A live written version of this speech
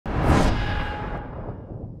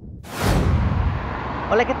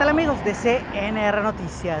Hola, ¿qué tal amigos de CNR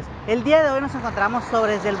Noticias? El día de hoy nos encontramos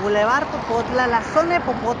sobre el Boulevard Popotla, la zona de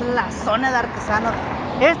Popotla, la zona de artesanos.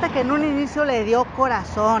 Esta que en un inicio le dio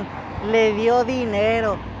corazón, le dio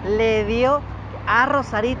dinero, le dio a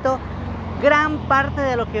Rosarito gran parte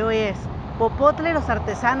de lo que hoy es. Popotla y los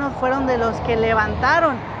artesanos fueron de los que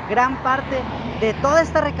levantaron gran parte de toda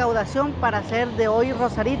esta recaudación para hacer de hoy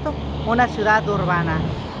Rosarito una ciudad urbana.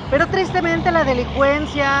 Pero tristemente la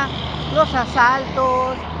delincuencia, los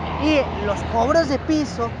asaltos y los cobros de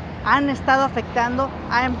piso han estado afectando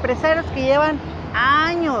a empresarios que llevan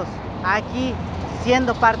años aquí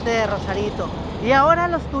siendo parte de Rosarito. Y ahora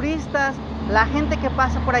los turistas, la gente que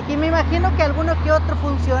pasa por aquí, me imagino que alguno que otro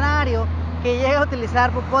funcionario que llega a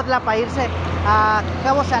utilizar Popotla para irse a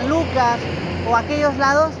Cabo San Lucas o a aquellos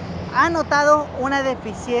lados, ha notado una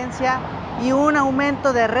deficiencia y un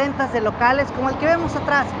aumento de rentas de locales como el que vemos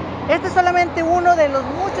atrás. Este es solamente uno de los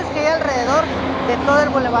muchos que hay alrededor de todo el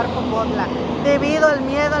Boulevard Popotla, debido al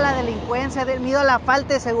miedo a la delincuencia, debido a la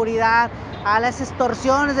falta de seguridad, a las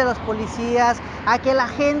extorsiones de los policías, a que la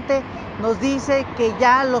gente nos dice que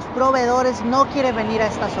ya los proveedores no quieren venir a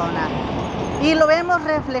esta zona. Y lo vemos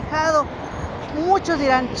reflejado, muchos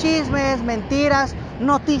dirán chismes, mentiras,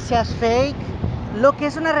 noticias fake. Lo que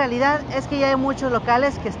es una realidad es que ya hay muchos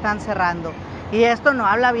locales que están cerrando. Y esto no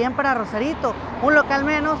habla bien para Rosarito. Un local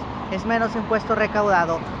menos es menos impuesto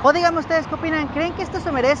recaudado. O díganme ustedes qué opinan. ¿Creen que esto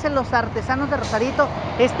se merecen los artesanos de Rosarito?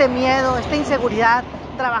 Este miedo, esta inseguridad,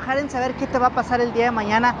 trabajar en saber qué te va a pasar el día de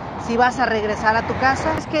mañana si vas a regresar a tu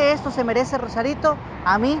casa. ¿Es que esto se merece Rosarito?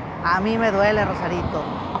 A mí me duele Rosarito.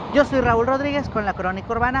 Yo soy Raúl Rodríguez con la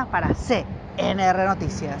Crónica Urbana para CNR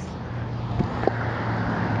Noticias.